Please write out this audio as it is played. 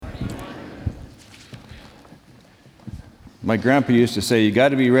My grandpa used to say, you got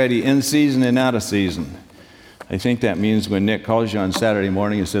to be ready in season and out of season. I think that means when Nick calls you on Saturday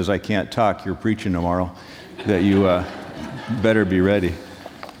morning and says, I can't talk, you're preaching tomorrow, that you better be ready.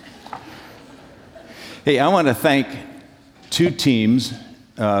 Hey, I want to thank two teams.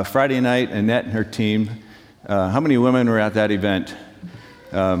 Friday night, Annette and her team. How many women were at that event?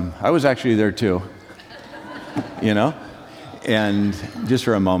 I was actually there too, and just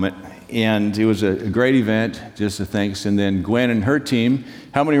for a moment. And it was a great event, just a thanks. And then Gwen and her team.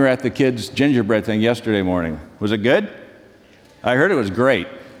 How many were at the kids' gingerbread thing yesterday morning? Was it good? I heard it was great.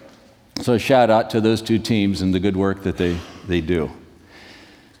 So a shout out to those two teams and the good work that they do.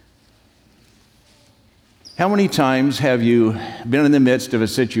 How many times have you been in the midst of a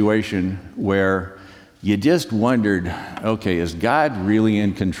situation where you just wondered, okay, is God really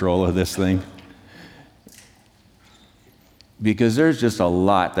in control of this thing? Because there's just a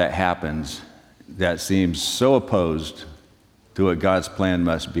lot that happens that seems so opposed to what God's plan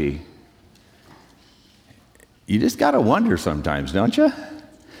must be. You just got to wonder sometimes, don't you?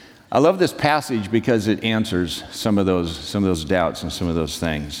 I love this passage because it answers some of those doubts and some of those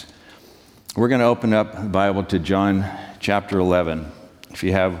things. We're going to open up the Bible to John chapter 11. If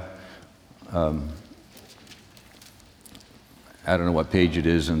you have, I don't know what page it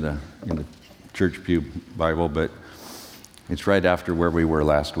is in the Church Pew Bible, but it's right after where we were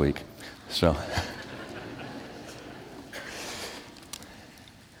last week. So,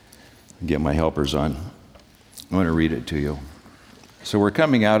 get my helpers on. I want to read it to you. So we're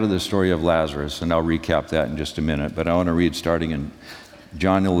coming out of the story of Lazarus, and I'll recap that in just a minute, but I want to read starting in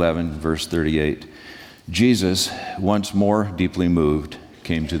John 11, verse 38. Jesus, once more deeply moved,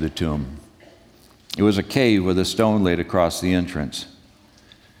 came to the tomb. It was a cave with a stone laid across the entrance.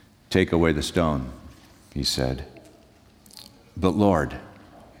 Take away the stone, he said. But Lord,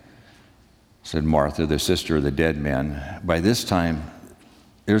 said Martha, the sister of the dead man, by this time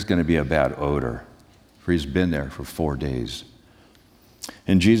there's going to be a bad odor, for he's been there for 4 days.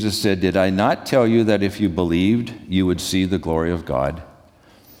 And Jesus said, did I not tell you that if you believed, you would see the glory of God?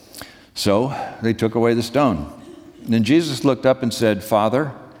 So they took away the stone. And then Jesus looked up and said,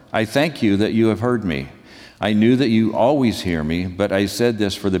 Father, I thank you that you have heard me. I knew that you always hear me, but I said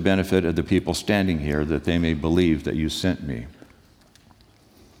this for the benefit of the people standing here, that they may believe that you sent me.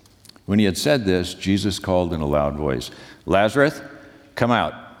 When he had said this, Jesus called in a loud voice, Lazarus, come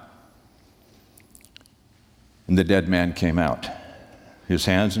out. And the dead man came out, his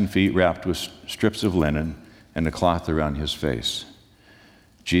hands and feet wrapped with strips of linen and a cloth around his face.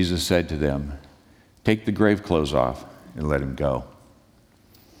 Jesus said to them, take the grave clothes off and let him go.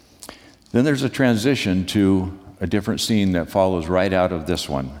 Then there's a transition to a different scene that follows right out of this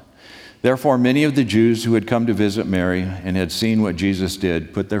one. Therefore, many of the Jews who had come to visit Mary and had seen what Jesus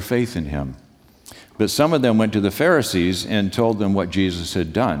did put their faith in him. But some of them went to the Pharisees and told them what Jesus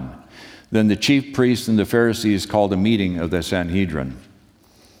had done. Then the chief priests and the Pharisees called a meeting of the Sanhedrin.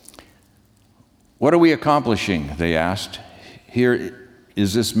 What are we accomplishing? They asked. Here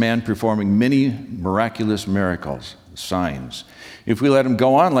is this man performing many miraculous miracles, signs. If we let him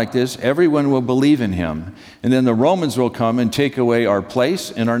go on like this, everyone will believe in him, and then the Romans will come and take away our place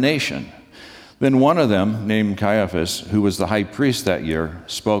in our nation. Then one of them, named Caiaphas, who was the high priest that year,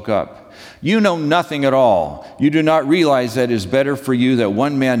 spoke up. You know nothing at all. You do not realize that it is better for you that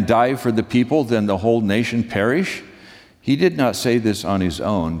one man die for the people than the whole nation perish? He did not say this on his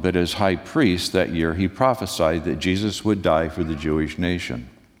own, but as high priest that year, he prophesied that Jesus would die for the Jewish nation.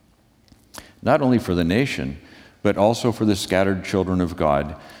 Not only for the nation, but also for the scattered children of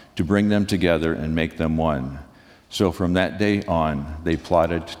God, to bring them together and make them one. So from that day on, they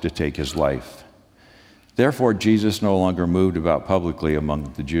plotted to take his life. Therefore, Jesus no longer moved about publicly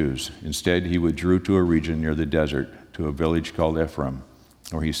among the Jews. Instead, he withdrew to a region near the desert, to a village called Ephraim,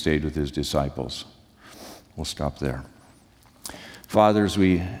 where he stayed with his disciples. We'll stop there. Father, as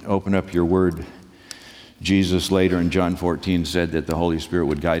we open up your word, Jesus later in John 14 said that the Holy Spirit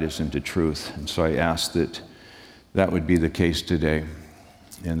would guide us into truth. And so I ask that that would be the case today,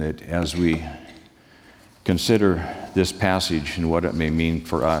 and that as we consider this passage and what it may mean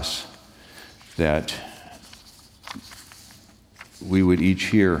for us, that we would each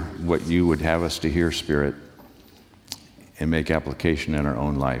hear what you would have us to hear, Spirit, and make application in our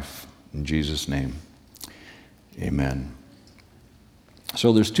own life. In Jesus' name, amen.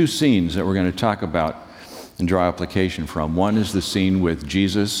 So there's two scenes that we're going to talk about and draw application from. One is the scene with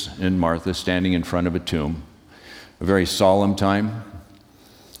Jesus and Martha standing in front of a tomb, a very solemn time,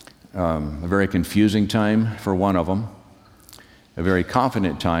 a very confusing time for one of them, a very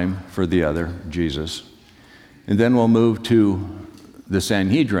confident time for the other, Jesus. And then we'll move to the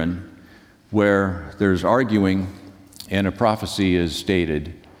Sanhedrin, where there's arguing and a prophecy is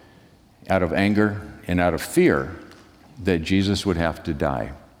stated out of anger and out of fear that Jesus would have to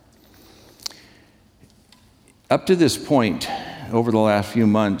die. Up to this point, over the last few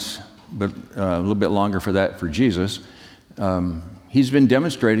months, but a little bit longer for Jesus, he's been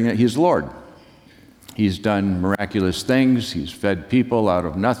demonstrating that he's Lord. He's done miraculous things. He's fed people out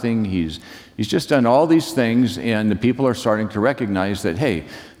of nothing. He's just done all these things, and the people are starting to recognize that, hey,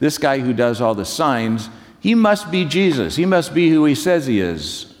 this guy who does all the signs, he must be Jesus. He must be who he says he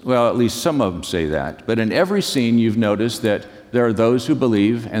is. Well, at least some of them say that. But in every scene, you've noticed that there are those who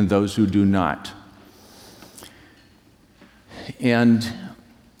believe and those who do not. And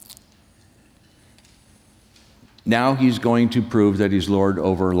now he's going to prove that he's Lord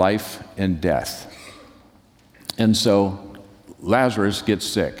over life and death. And so Lazarus gets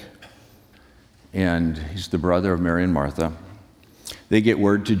sick, and he's the brother of Mary and Martha. They get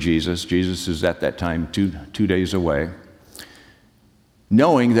word to Jesus. Jesus is at that time two days away,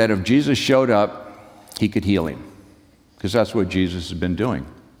 knowing that if Jesus showed up, he could heal him, because that's what Jesus has been doing.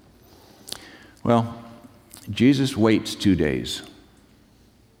 Well, Jesus waits 2 days.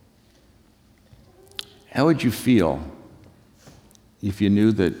 How would you feel if you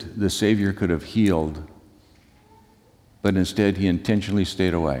knew that the Savior could have healed, but instead he intentionally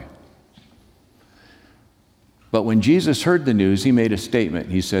stayed away? But when Jesus heard the news, he made a statement.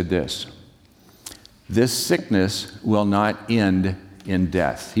 He said this sickness will not end in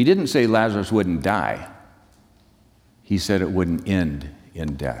death. He didn't say Lazarus wouldn't die. He said it wouldn't end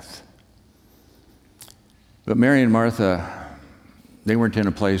in death. But Mary and Martha, they weren't in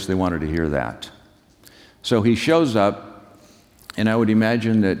a place they wanted to hear that. So he shows up, and I would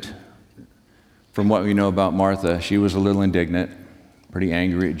imagine that from what we know about Martha, she was a little indignant, pretty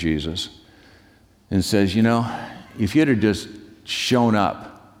angry at Jesus, and says, if you'd have just shown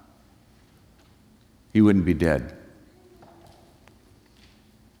up, he wouldn't be dead.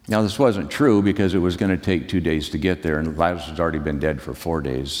 Now, this wasn't true because it was going to take 2 days to get there, and Lazarus had already been dead for 4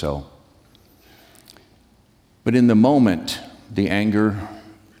 days, so. But in the moment, the anger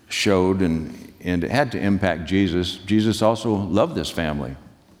showed, and it had to impact Jesus. Jesus also loved this family,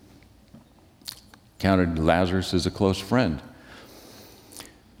 counted Lazarus as a close friend.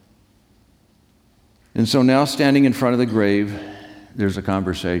 And so now, standing in front of the grave, there's a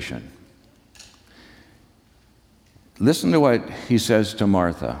conversation. Listen to what he says to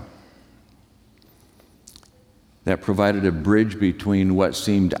Martha that provided a bridge between what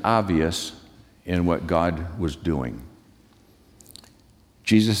seemed obvious and what God was doing.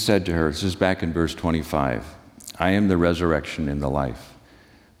 Jesus said to her, this is back in verse 25, I am the resurrection and the life.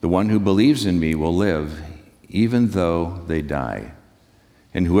 The one who believes in me will live even though they die.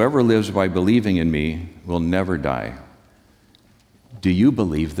 And whoever lives by believing in me will never die. Do you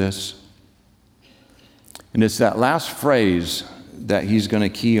believe this? And it's that last phrase that he's going to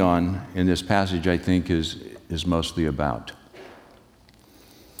key on in this passage, I think, is mostly about.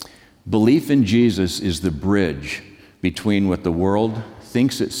 Belief in Jesus is the bridge between what the world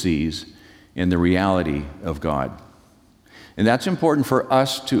thinks it sees and the reality of God. And that's important for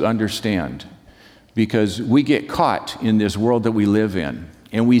us to understand, because we get caught in this world that we live in,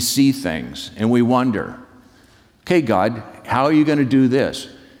 and we see things, and we wonder, okay, God, how are you going to do this?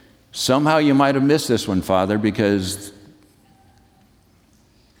 Somehow you might have missed this one, Father, because,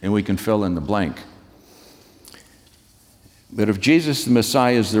 and we can fill in the blank. But if Jesus the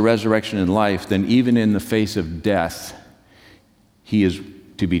Messiah is the resurrection and life, then even in the face of death, he is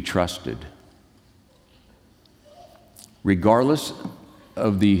to be trusted. Regardless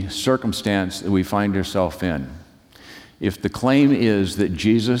of the circumstance that we find ourselves in, if the claim is that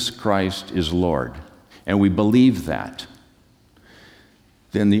Jesus Christ is Lord, and we believe that,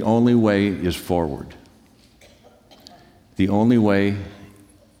 then the only way is forward. The only way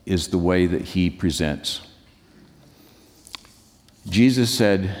is the way that he presents. Jesus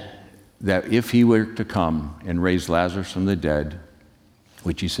said that if he were to come and raise Lazarus from the dead,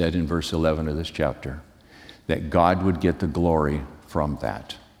 which he said in verse 11 of this chapter, that God would get the glory from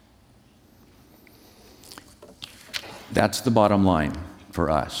that. That's the bottom line for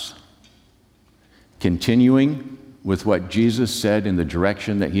us. Continuing with what Jesus said in the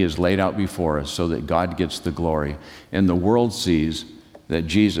direction that he has laid out before us so that God gets the glory and the world sees that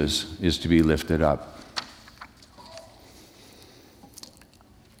Jesus is to be lifted up.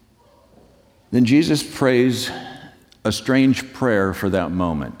 Then Jesus prays a strange prayer for that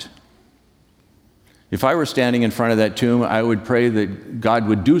moment. If I were standing in front of that tomb, I would pray that God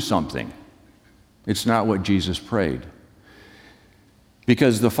would do something. It's not what Jesus prayed.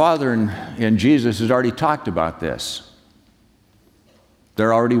 Because the Father and Jesus has already talked about this.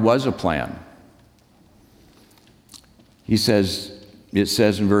 There already was a plan. It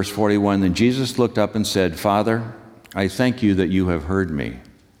says in verse 41, "Then Jesus looked up and said, 'Father, I thank you that you have heard me.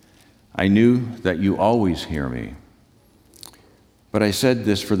 I knew that you always hear me. But I said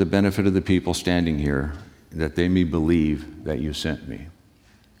this for the benefit of the people standing here, that they may believe that you sent me.'"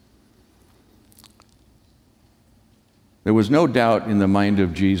 There was no doubt in the mind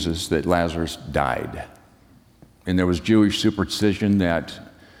of Jesus that Lazarus died. And there was Jewish superstition that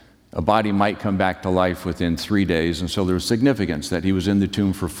a body might come back to life within 3 days, and so there was significance that he was in the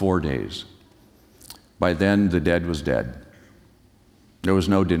tomb for 4 days. By then, the dead was dead. There was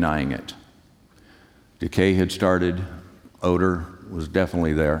no denying it. Decay had started, odor was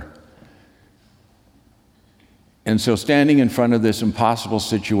definitely there. And so, standing in front of this impossible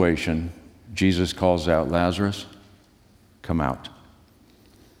situation, Jesus calls out, "Lazarus, come out."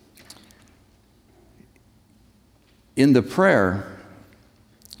 In the prayer,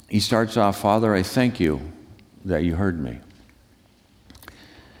 he starts off, "Father, I thank you that you heard me."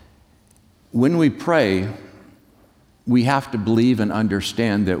 When we pray, we have to believe and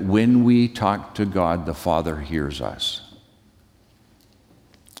understand that when we talk to God, the Father hears us.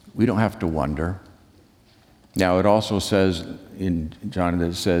 We don't have to wonder. Now, it also says in John, that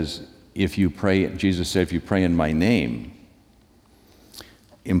it says, if you pray, Jesus said, if you pray in my name,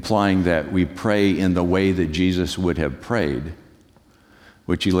 implying that we pray in the way that Jesus would have prayed,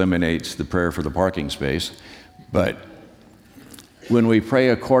 which eliminates the prayer for the parking space. But when we pray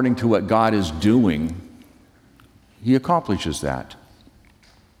according to what God is doing, he accomplishes that.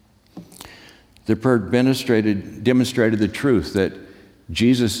 The prayer demonstrated the truth that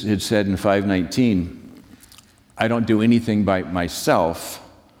Jesus had said in 5:19, "I don't do anything by myself,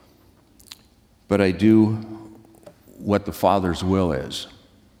 but I do what the Father's will is."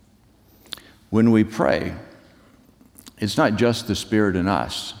 When we pray, it's not just the Spirit in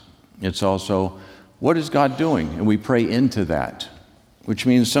us. It's also, what is God doing? And we pray into that, which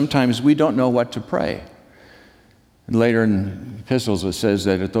means sometimes we don't know what to pray. And later in epistles, it says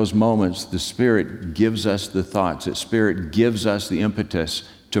that at those moments, the Spirit gives us the thoughts. The Spirit gives us the impetus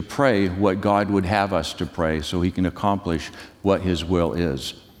to pray what God would have us to pray so he can accomplish what his will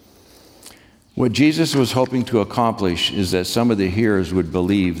is. What Jesus was hoping to accomplish is that some of the hearers would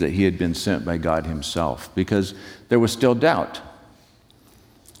believe that he had been sent by God himself, because there was still doubt.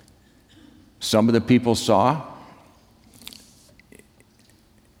 Some of the people saw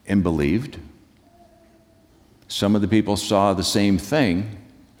and believed. Some of the people saw the same thing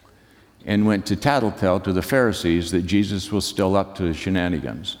and went to tattletale to the Pharisees that Jesus was still up to his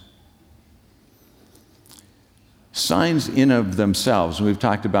shenanigans. Signs in of themselves, and we've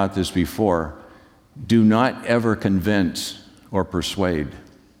talked about this before, do not ever convince or persuade.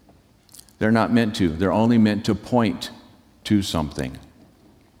 They're not meant to. They're only meant to point to something.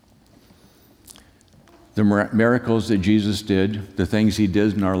 The miracles that Jesus did, the things he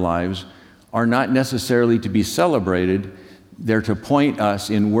did in our lives, are not necessarily to be celebrated. They're to point us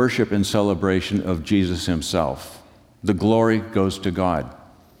in worship and celebration of Jesus himself. The glory goes to God.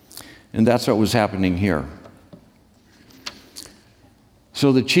 And that's what was happening here.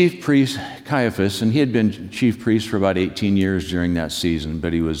 So the chief priest, Caiaphas, and he had been chief priest for about 18 years during that season,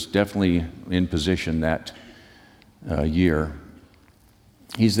 but he was definitely in position that year.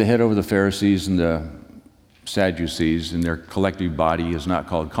 He's the head over the Pharisees and the Sadducees, and their collective body is not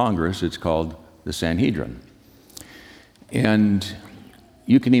called Congress, it's called the Sanhedrin. And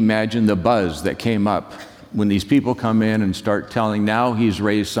you can imagine the buzz that came up when these people come in and start telling, now he's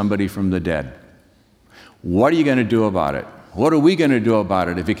raised somebody from the dead. What are you going to do about it? What are we going to do about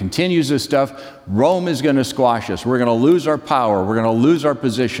it? If he continues this stuff, Rome is going to squash us. We're going to lose our power. We're going to lose our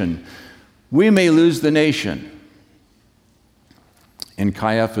position. We may lose the nation. And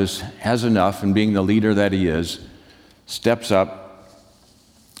Caiaphas has enough, and being the leader that he is, steps up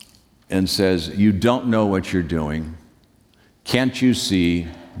and says, you don't know what you're doing. Can't you see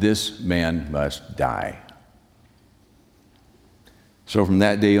this man must die? So from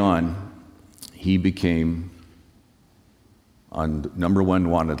that day on, he became on the number one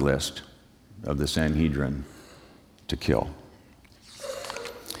wanted list of the Sanhedrin to kill.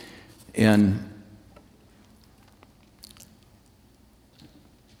 And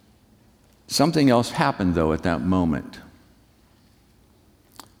something else happened, though, at that moment.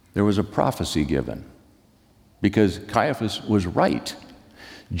 There was a prophecy given, because Caiaphas was right.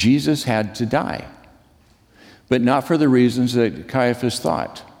 Jesus had to die, but not for the reasons that Caiaphas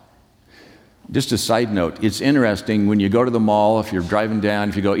thought. Just a side note, it's interesting when you go to the mall, if you're driving down,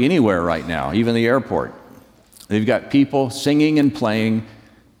 if you go anywhere right now, even the airport, they've got people singing and playing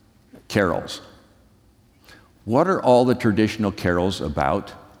carols. What are all the traditional carols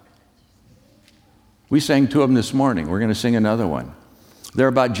about? We sang two of them this morning. We're going to sing another one. They're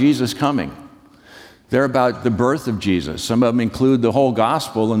about Jesus coming. They're about the birth of Jesus. Some of them include the whole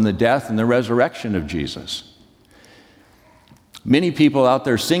gospel and the death and the resurrection of Jesus. Many people out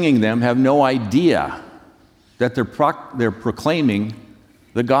there singing them have no idea that they're proclaiming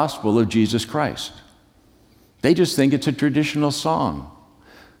the gospel of Jesus Christ. They just think it's a traditional song.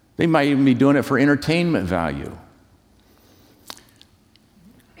 They might even be doing it for entertainment value.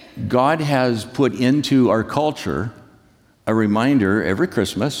 God has put into our culture a reminder every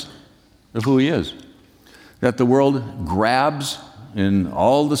Christmas of who He is. That the world grabs, and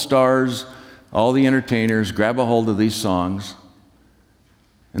all the stars, all the entertainers grab a hold of these songs,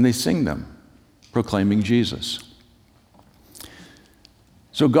 and they sing them, proclaiming Jesus.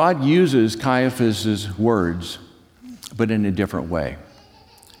 So God uses Caiaphas' words, but in a different way.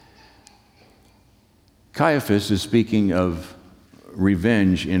 Caiaphas is speaking of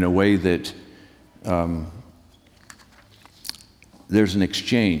revenge in a way that there's an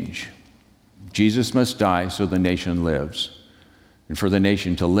exchange. Jesus must die so the nation lives. And for the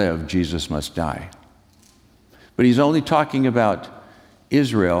nation to live, Jesus must die. But he's only talking about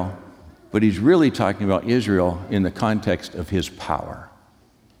Israel, but he's really talking about Israel in the context of his power.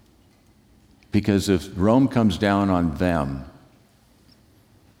 Because if Rome comes down on them,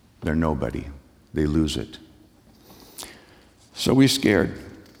 they're nobody. They lose it. So we're scared.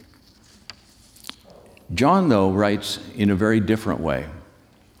 John, though, writes in a very different way.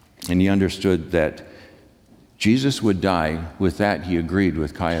 And he understood that Jesus would die. With that, he agreed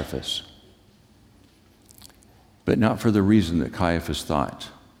with Caiaphas. But not for the reason that Caiaphas thought.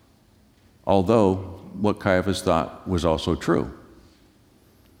 Although what Caiaphas thought was also true.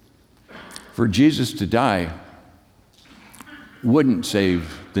 For Jesus to die wouldn't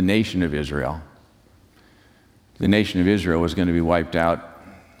save the nation of Israel. The nation of Israel was going to be wiped out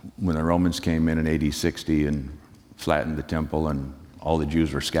when the Romans came in AD 60 and flattened the temple and all the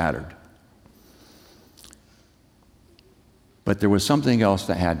Jews were scattered. But there was something else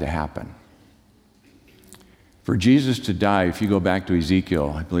that had to happen. For Jesus to die, if you go back to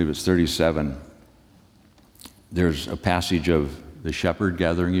Ezekiel, I believe it's 37, there's a passage of the shepherd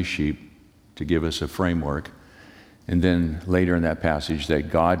gathering his sheep to give us a framework. And then later in that passage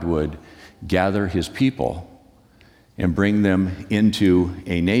that God would gather his people and bring them into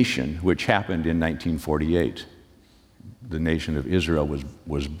a nation, which happened in 1948. The nation of Israel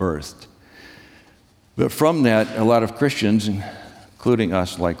was birthed. But from that, a lot of Christians, including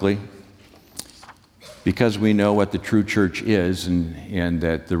us likely, because we know what the true church is and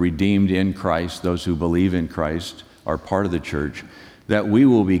that the redeemed in Christ, those who believe in Christ, are part of the church, that we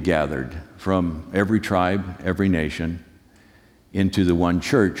will be gathered from every tribe, every nation, into the one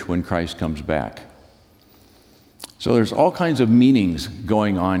church when Christ comes back. So there's all kinds of meanings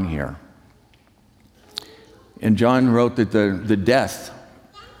going on here. And John wrote that the death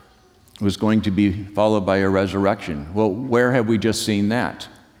was going to be followed by a resurrection. Well, where have we just seen that?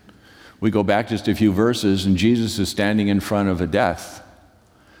 We go back just a few verses, and Jesus is standing in front of a death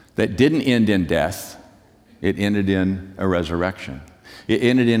that didn't end in death. It ended in a resurrection. It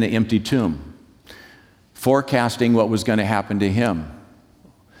ended in an empty tomb, forecasting what was going to happen to him.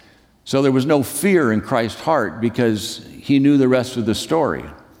 So there was no fear in Christ's heart because he knew the rest of the story.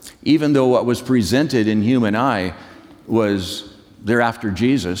 Even though what was presented in human eye was they're after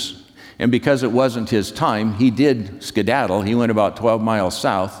Jesus, and because it wasn't his time, he did skedaddle. He went about 12 miles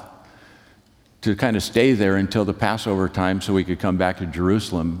south to kind of stay there until the Passover time so he could come back to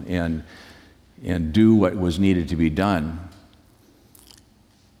Jerusalem and do what was needed to be done.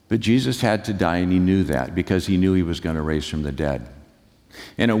 But Jesus had to die, and he knew that because he knew he was going to raise from the dead.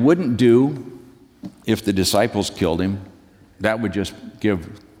 And it wouldn't do if the disciples killed him. That would just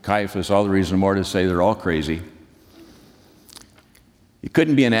give Caiaphas all the reason more to say they're all crazy. It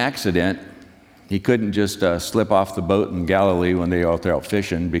couldn't be an accident. He couldn't just slip off the boat in Galilee when they were out there out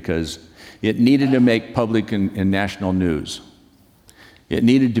fishing, because it needed to make public and national news. It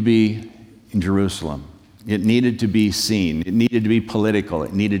needed to be in Jerusalem. It needed to be seen. It needed to be political.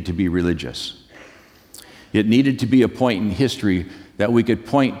 It needed to be religious. It needed to be a point in history that we could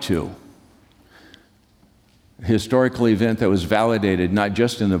point to. A historical event that was validated not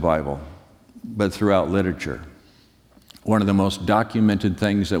just in the Bible, but throughout literature. One of the most documented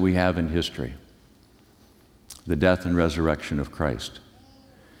things that we have in history. The death and resurrection of Christ.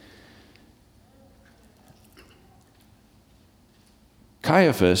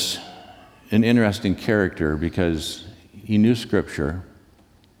 Caiaphas, an interesting character because he knew Scripture,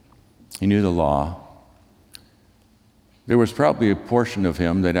 he knew the law. There was probably a portion of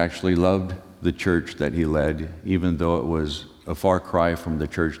him that actually loved the church that he led, even though it was a far cry from the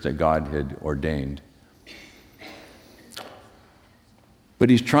church that God had ordained. But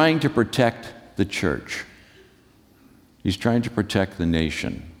he's trying to protect the church. He's trying to protect the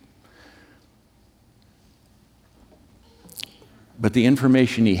nation. But the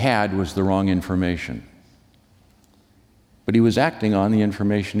information he had was the wrong information. But he was acting on the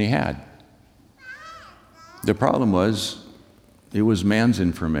information he had. The problem was, it was man's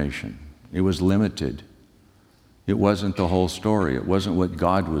information. It was limited. It wasn't the whole story. It wasn't what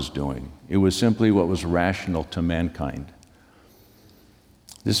God was doing. It was simply what was rational to mankind.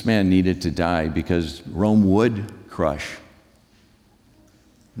 This man needed to die because Rome would crush.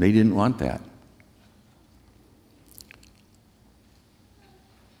 They didn't want that.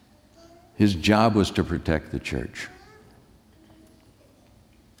 His job was to protect the church.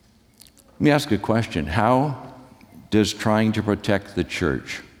 Let me ask a question. How does trying to protect the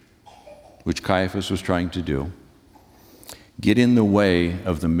church, which Caiaphas was trying to do, get in the way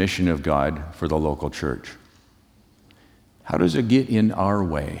of the mission of God for the local church? How does it get in our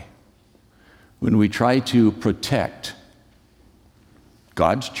way when we try to protect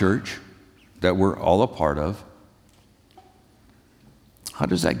God's church that we're all a part of? How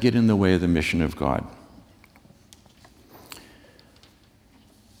does that get in the way of the mission of God?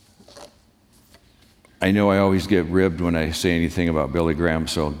 I know I always get ribbed when I say anything about Billy Graham,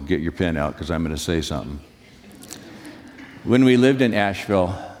 so get your pen out because I'm going to say something. When we lived in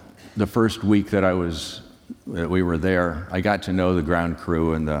Asheville, the first week that we were there, I got to know the ground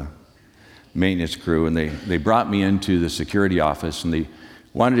crew and the maintenance crew, and they brought me into the security office, and they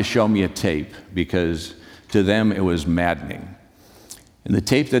wanted to show me a tape because to them it was maddening. And the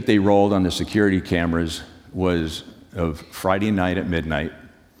tape that they rolled on the security cameras was of Friday night at midnight.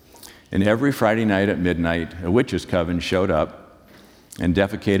 And every Friday night at midnight, a witches' coven showed up and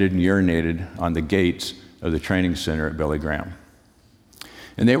defecated and urinated on the gates of the training center at Billy Graham.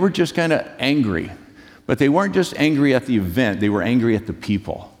 And they were just kind of angry. But they weren't just angry at the event, they were angry at the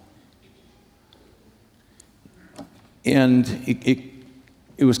people. And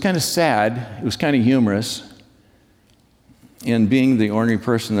it was kind of sad, it was kind of humorous. And being the ornery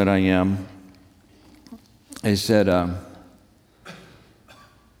person that I am, I said,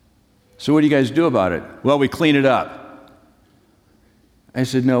 so what do you guys do about it? Well, we clean it up. I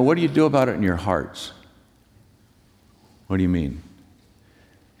said, no, what do you do about it in your hearts? What do you mean?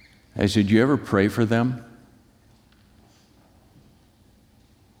 I said, do you ever pray for them?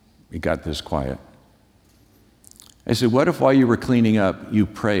 He got this quiet. I said, what if while you were cleaning up, you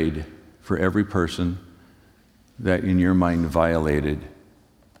prayed for every person that in your mind violated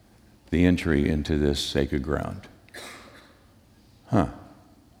the entry into this sacred ground?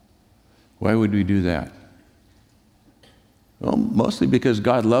 Why would we do that? Well, mostly because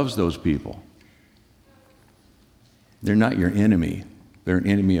God loves those people. They're not your enemy. They're an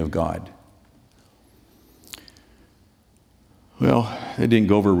enemy of God. Well, it didn't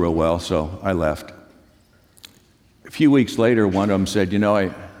go over real well, so I left. A few weeks later, one of them said,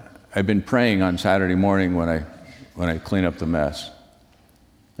 I've been praying on Saturday morning when I clean up the mess.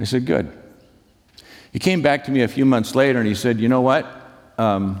 I said, good. He came back to me a few months later and he said, you know what?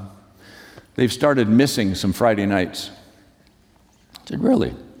 They've started missing some Friday nights. I said,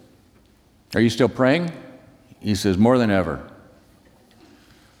 really? Are you still praying? He says, more than ever.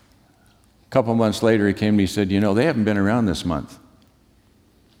 A couple months later, he came to me and said, they haven't been around this month.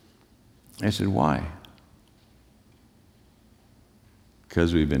 I said, why?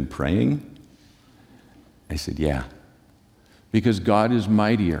 Because we've been praying? I said, yeah. Because God is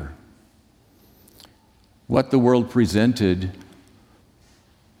mightier. What the world presented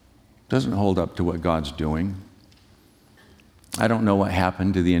doesn't hold up to what God's doing. I don't know what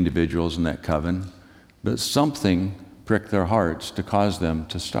happened to the individuals in that coven, but something pricked their hearts to cause them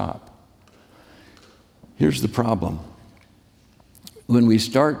to stop. Here's the problem. When we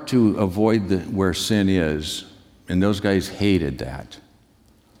start to avoid where sin is, and those guys hated that,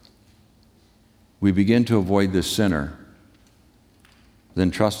 we begin to avoid the sinner,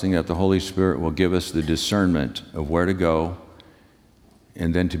 then trusting that the Holy Spirit will give us the discernment of where to go,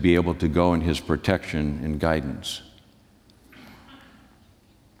 and then to be able to go in His protection and guidance.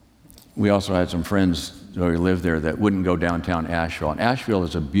 We also had some friends who lived there that wouldn't go downtown Asheville. And Asheville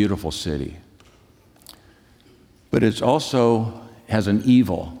is a beautiful city, but it also has an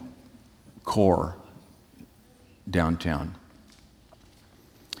evil core downtown.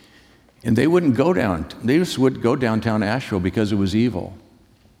 And they wouldn't go down. They just would go downtown Asheville because it was evil.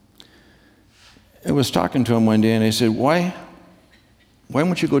 I was talking to him one day and I said, why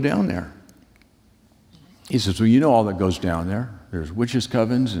won't you go down there? He says, well, you know all that goes down there. There's witches'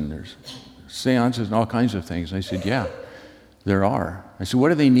 covens and there's seances and all kinds of things. I said, yeah, there are. I said, what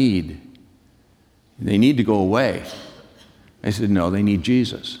do they need? They need to go away. I said, no, they need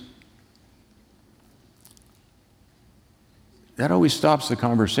Jesus. That always stops the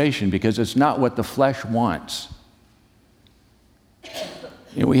conversation because it's not what the flesh wants.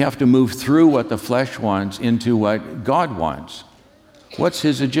 We have to move through what the flesh wants into what God wants. What's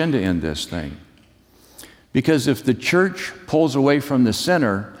his agenda in this thing? Because if the church pulls away from the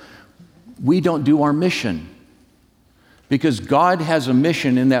center, we don't do our mission. Because God has a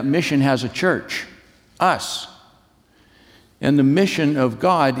mission, and that mission has a church, us. And the mission of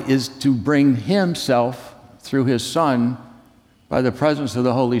God is to bring himself through his Son by the presence of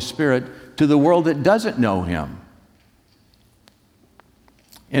the Holy Spirit to the world that doesn't know him.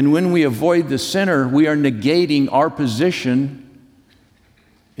 And when we avoid the center, we are negating our position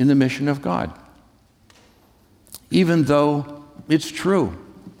in the mission of God. Even though it's true.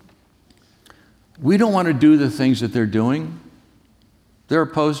 We don't want to do the things that they're doing. They're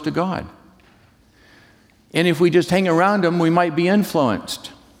opposed to God. And if we just hang around them, we might be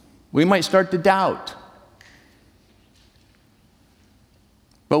influenced. We might start to doubt.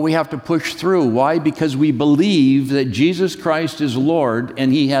 But we have to push through. Why? Because we believe that Jesus Christ is Lord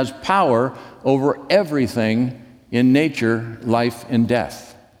and he has power over everything in nature, life, and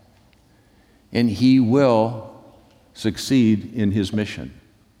death. And he will succeed in his mission.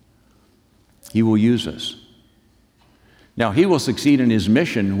 He will use us. Now, he will succeed in his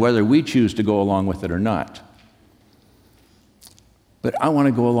mission whether we choose to go along with it or not. But I want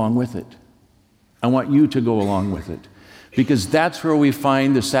to go along with it. I want you to go along with it. Because that's where we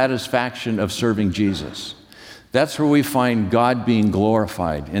find the satisfaction of serving Jesus. That's where we find God being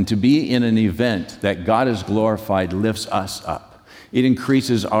glorified. And to be in an event that God is glorified lifts us up. It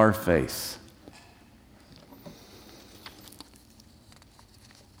increases our faith.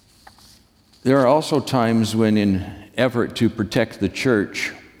 There are also times when, in effort to protect the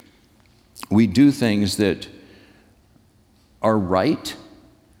church, we do things that are right,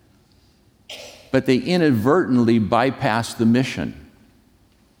 but they inadvertently bypass the mission.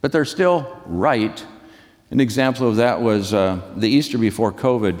 But they're still right. An example of that was the Easter before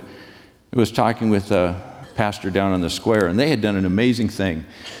COVID. I was talking with a pastor down on the square, and they had done an amazing thing.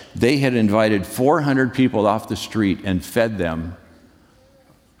 They had invited 400 people off the street and fed them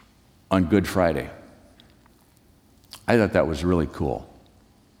on Good Friday. I thought that was really cool.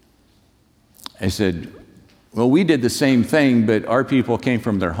 I said, well, we did the same thing, but our people came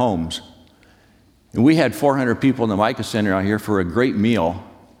from their homes. And we had 400 people in the Micah Center out here for a great meal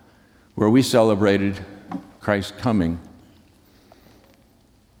where we celebrated Christ's coming.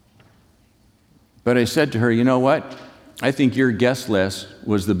 But I said to her, you know what? I think your guest list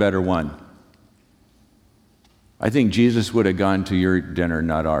was the better one. I think Jesus would have gone to your dinner,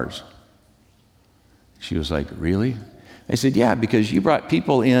 not ours. She was like, really? I said, yeah, because you brought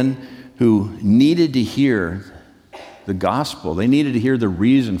people in who needed to hear the gospel. They needed to hear the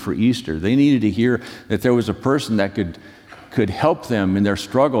reason for Easter. They needed to hear that there was a person that could help them in their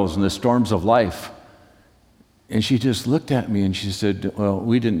struggles and the storms of life. And she just looked at me and she said, well,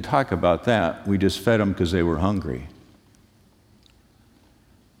 we didn't talk about that. We just fed them because they were hungry.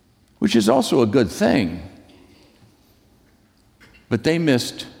 Which is also a good thing. But they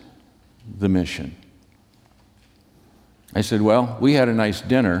missed the mission. I said, well, we had a nice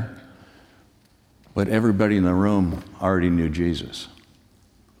dinner, but everybody in the room already knew Jesus.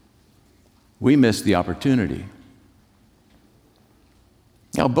 We missed the opportunity.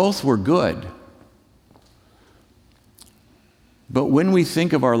 Now, both were good. But when we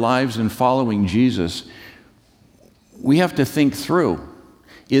think of our lives in following Jesus, we have to think through,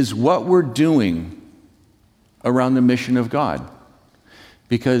 is what we're doing around the mission of God?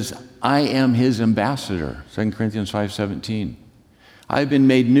 Because I am his ambassador, 2 Corinthians 5:17. I've been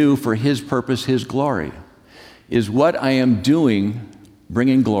made new for his purpose, his glory. Is what I am doing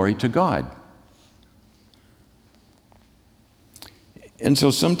bringing glory to God? And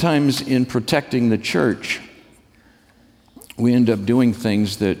so sometimes in protecting the church, we end up doing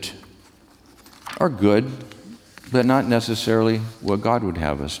things that are good, but not necessarily what God would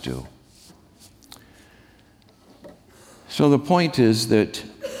have us do. So the point is that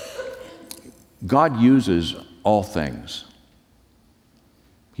God uses all things.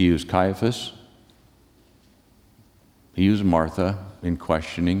 He used Caiaphas. He used Martha in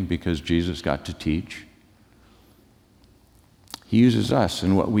questioning because Jesus got to teach. He uses us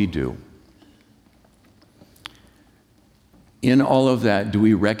in what we do. In all of that, do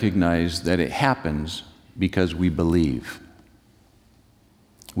we recognize that it happens because we believe?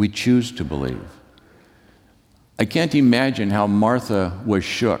 We choose to believe. I can't imagine how Martha was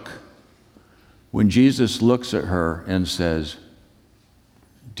shook when Jesus looks at her and says,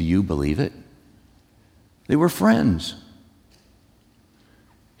 do you believe it? They were friends.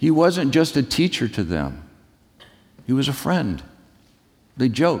 He wasn't just a teacher to them. He was a friend. They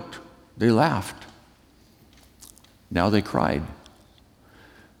joked. They laughed. Now they cried.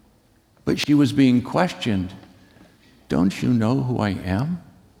 But she was being questioned. Don't you know who I am?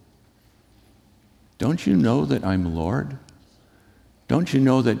 Don't you know that I'm Lord? Don't you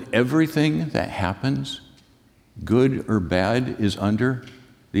know that everything that happens, good or bad, is under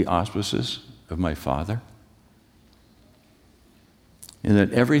the auspices of my Father? And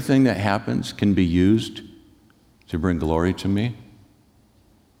that everything that happens can be used to bring glory to me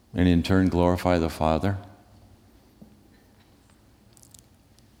and in turn glorify the Father?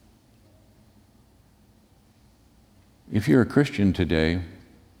 If you're a Christian today,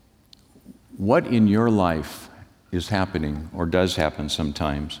 what in your life is happening or does happen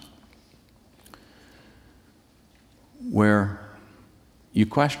sometimes where you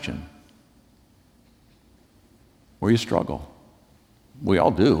question, where you struggle? We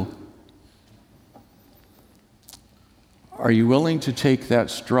all do. Are you willing to take that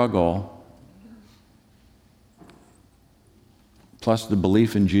struggle plus the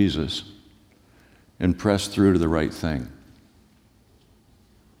belief in Jesus and press through to the right thing?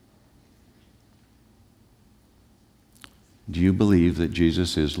 Do you believe that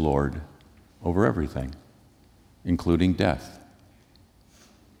Jesus is Lord over everything, including death?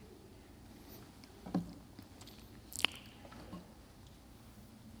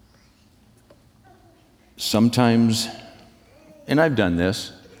 Sometimes, and I've done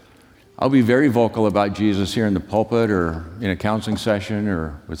this, I'll be very vocal about Jesus here in the pulpit or in a counseling session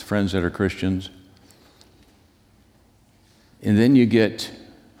or with friends that are Christians. And then you get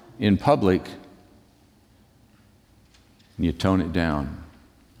in public and you tone it down.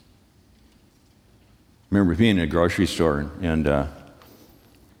 I remember being in a grocery store and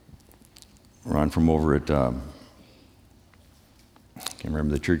Ron from over at, I can't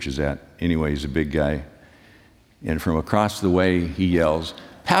remember the church is at. Anyway, he's a big guy. And from across the way, he yells,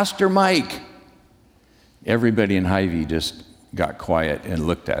 "Pastor Mike!" Everybody in Hy-Vee just got quiet and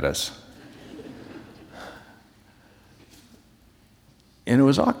looked at us. And it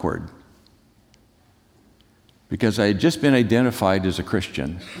was awkward because I had just been identified as a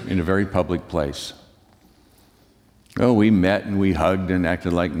Christian in a very public place. Oh, we met and we hugged and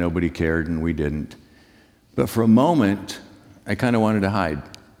acted like nobody cared, and we didn't. But for a moment, I kind of wanted to hide.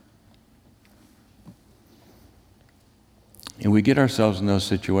 And we get ourselves in those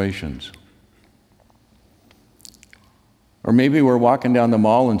situations. Or maybe we're walking down the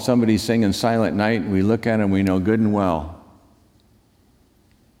mall and somebody's singing Silent Night, and we look at them and we know good and well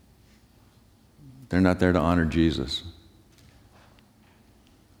they're not there to honor Jesus.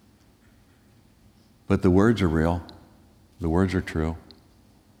 But the words are real. The words are true.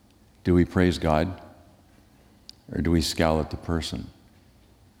 Do we praise God, or do we scowl at the person?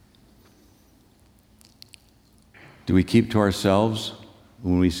 Do we keep to ourselves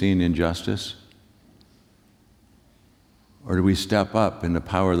when we see an injustice? Or do we step up in the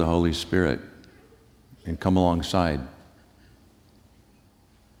power of the Holy Spirit and come alongside?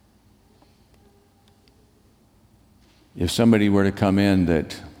 If somebody were to come in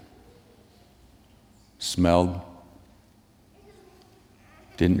that smelled,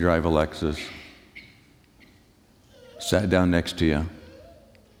 didn't drive a Lexus, sat down next to you,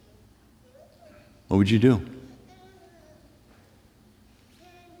 what would you do?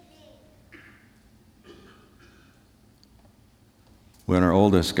 When our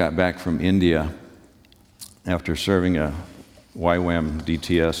oldest got back from India after serving a YWAM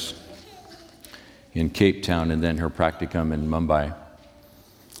DTS in Cape Town and then her practicum in Mumbai,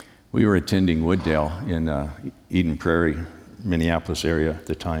 we were attending Wooddale in Eden Prairie, Minneapolis area at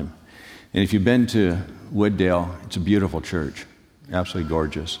the time. And if you've been to Wooddale, it's a beautiful church, absolutely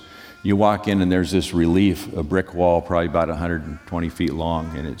gorgeous. You walk in and there's this relief, a brick wall probably about 120 feet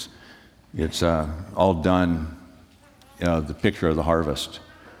long, and it's all done, the picture of the harvest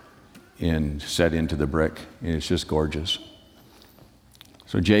and set into the brick, and it's just gorgeous.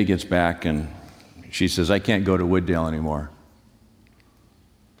 So Jay gets back and she says, "I can't go to Wooddale anymore.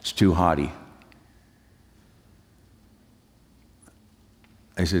 It's too haughty."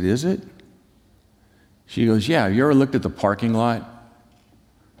 I said, "Is it?" She goes, "Yeah, have you ever looked at the parking lot?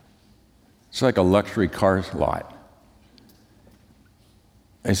 It's like a luxury car lot."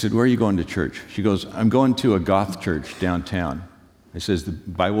 I said, "Where are you going to church?" She goes, "I'm going to a Goth church downtown." I says, "The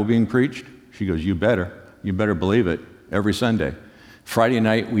Bible being preached?" She goes, You better believe it, every Sunday. Friday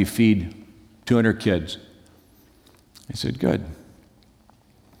night, we feed 200 kids. I said, "Good.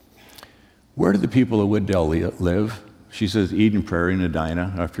 Where do the people of Wooddale live?" She says, "Eden Prairie and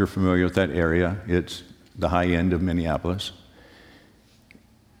Edina." If you're familiar with that area, it's the high end of Minneapolis.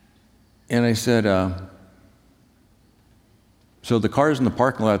 And I said, so the cars in the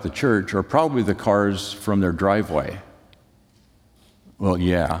parking lot at the church are probably the cars from their driveway. Well,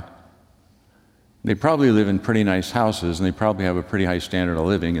 yeah. They probably live in pretty nice houses, and they probably have a pretty high standard of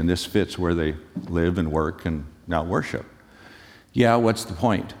living, and this fits where they live and work and now worship. Yeah, what's the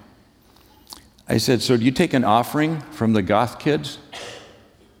point? I said, so do you take an offering from the goth kids?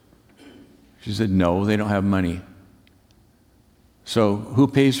 She said, no, they don't have money. So who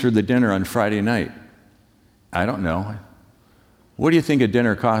pays for the dinner on Friday night? I don't know. What do you think a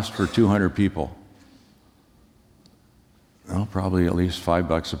dinner costs for 200 people? Well, probably at least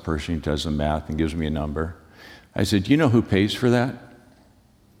 $5 a person. He does the math and gives me a number. I said, do you know who pays for that?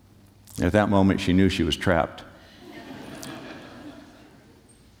 At that moment, she knew she was trapped.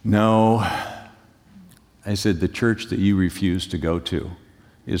 No. I said, the church that you refuse to go to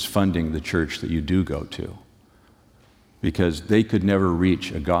is funding the church that you do go to, because they could never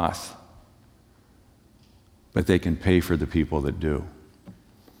reach a goth, but they can pay for the people that do.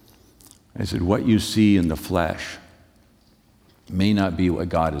 I said, what you see in the flesh may not be what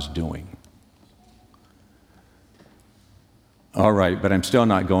God is doing. All right, but I'm still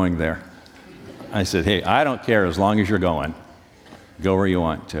not going there. I said, hey, I don't care as long as you're going. Go where you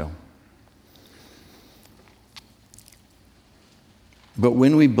want to. But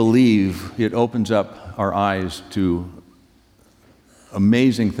when we believe, it opens up our eyes to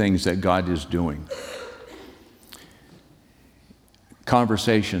amazing things that God is doing.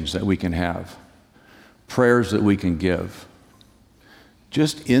 Conversations that we can have, prayers that we can give,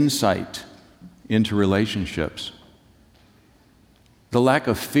 just insight into relationships. The lack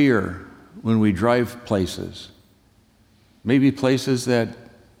of fear when we drive places, maybe places that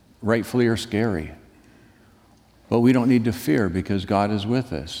rightfully are scary, but we don't need to fear because God is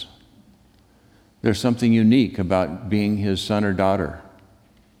with us. There's something unique about being His son or daughter.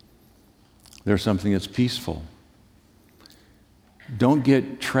 There's something that's peaceful. Don't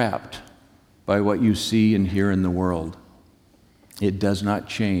get trapped by what you see and hear in the world. It does not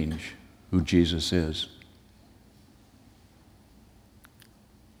change who Jesus is.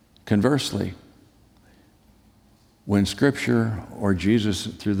 Conversely, when Scripture or Jesus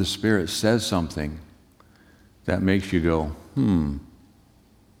through the Spirit says something that makes you go,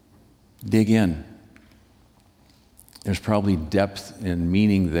 dig in. There's probably depth and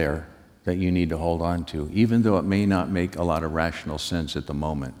meaning there that you need to hold on to, even though it may not make a lot of rational sense at the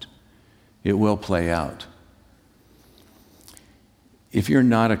moment. It will play out. If you're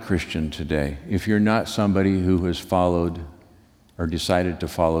not a Christian today, if you're not somebody who has followed or decided to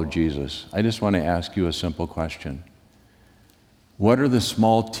follow Jesus, I just want to ask you a simple question. What are the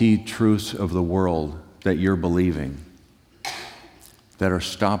small t truths of the world that you're believing that are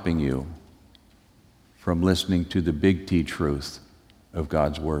stopping you from listening to the big T truth of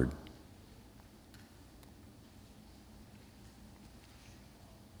God's Word?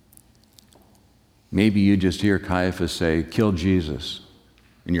 Maybe you just hear Caiaphas say, kill Jesus.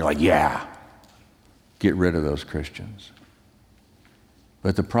 And you're like, yeah, get rid of those Christians.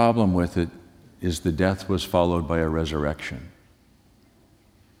 But the problem with it is the death was followed by a resurrection.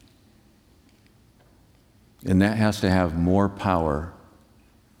 And that has to have more power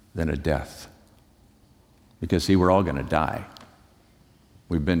than a death. Because, see, we're all going to die.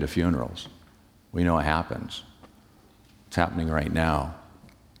 We've been to funerals. We know it happens. It's happening right now.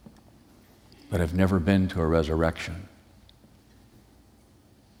 But I've never been to a resurrection.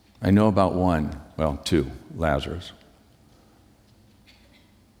 I know about one, well, two, Lazarus.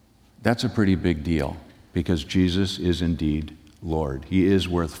 That's a pretty big deal because Jesus is indeed Lord. He is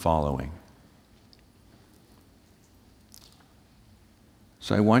worth following.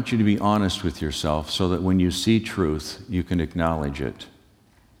 So I want you to be honest with yourself so that when you see truth, you can acknowledge it.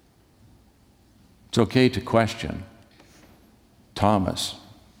 It's okay to question. Thomas,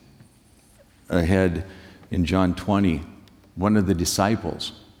 ahead in John 20, one of the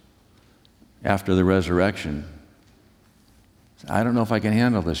disciples, after the resurrection, said, I don't know if I can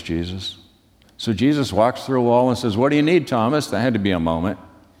handle this, Jesus. So Jesus walks through a wall and says, what do you need, Thomas? That had to be a moment.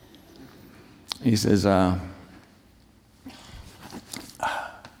 He says,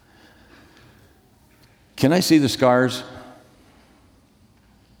 can I see the scars?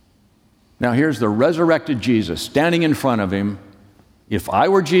 Now here's the resurrected Jesus standing in front of him. If I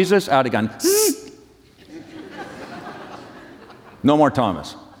were Jesus, I'd have gone, no more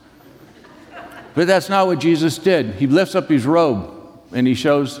Thomas. But that's not what Jesus did. He lifts up his robe and he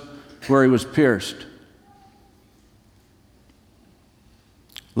shows where he was pierced.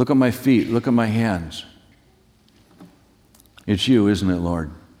 Look at my feet, look at my hands. It's you, isn't it,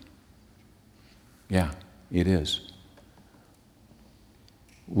 Lord? Yeah, it is.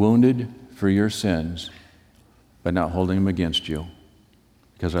 Wounded, for your sins, but not holding them against you,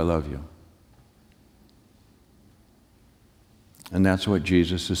 because I love you. And that's what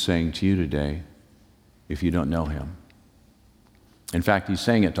Jesus is saying to you today if you don't know him. In fact, he's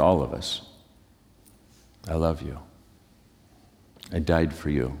saying it to all of us. I love you. I died for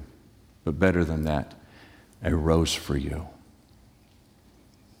you. But better than that, I rose for you.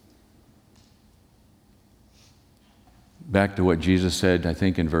 Back to what Jesus said, I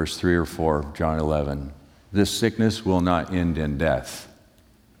think in verse 3 or 4 of John 11. This sickness will not end in death.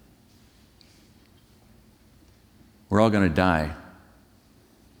 We're all going to die.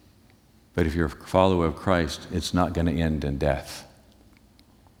 But if you're a follower of Christ, it's not going to end in death.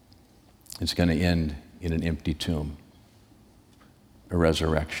 It's going to end in an empty tomb, a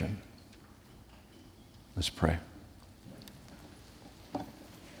resurrection. Let's pray.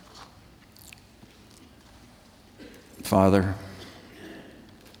 Father,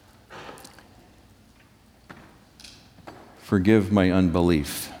 forgive my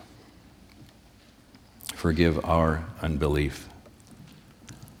unbelief. Forgive our unbelief.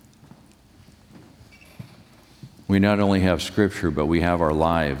 We not only have Scripture, but we have our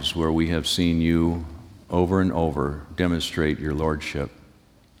lives where we have seen you over and over demonstrate your lordship.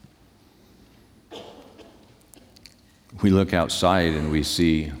 We look outside and we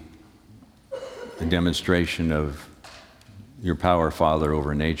see a demonstration of your power, Father,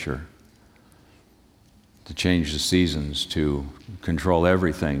 over nature, to change the seasons, to control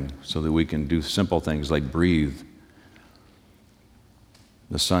everything so that we can do simple things like breathe.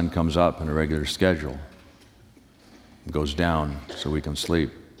 The sun comes up in a regular schedule, goes down so we can sleep.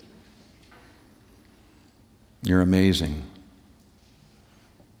 You're amazing.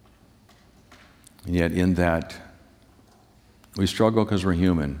 And yet in that, we struggle because we're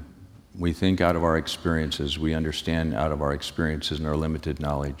human. We think out of our experiences. We understand out of our experiences and our limited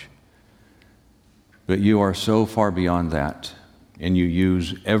knowledge. But you are so far beyond that, and you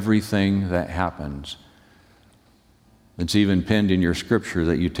use everything that happens. It's even penned in your Scripture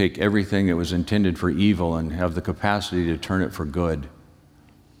that you take everything that was intended for evil and have the capacity to turn it for good,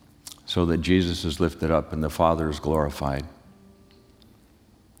 so that Jesus is lifted up and the Father is glorified.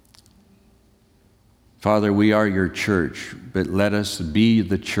 Father, we are your church, but let us be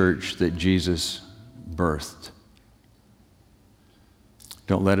the church that Jesus birthed.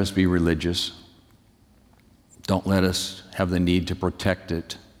 Don't let us be religious. Don't let us have the need to protect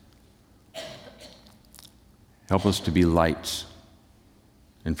it. Help us to be lights.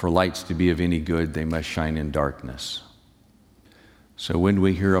 And for lights to be of any good, they must shine in darkness. So when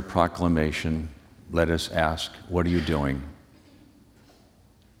we hear a proclamation, let us ask, what are you doing?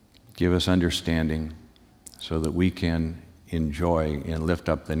 Give us understanding so that we can enjoy and lift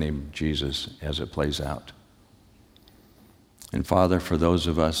up the name of Jesus as it plays out. And Father, for those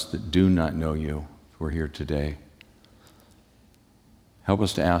of us that do not know you, who are here today, help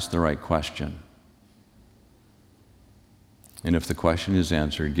us to ask the right question. And if the question is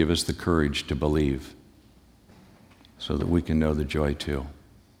answered, give us the courage to believe so that we can know the joy too.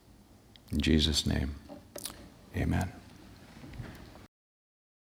 In Jesus' name, amen.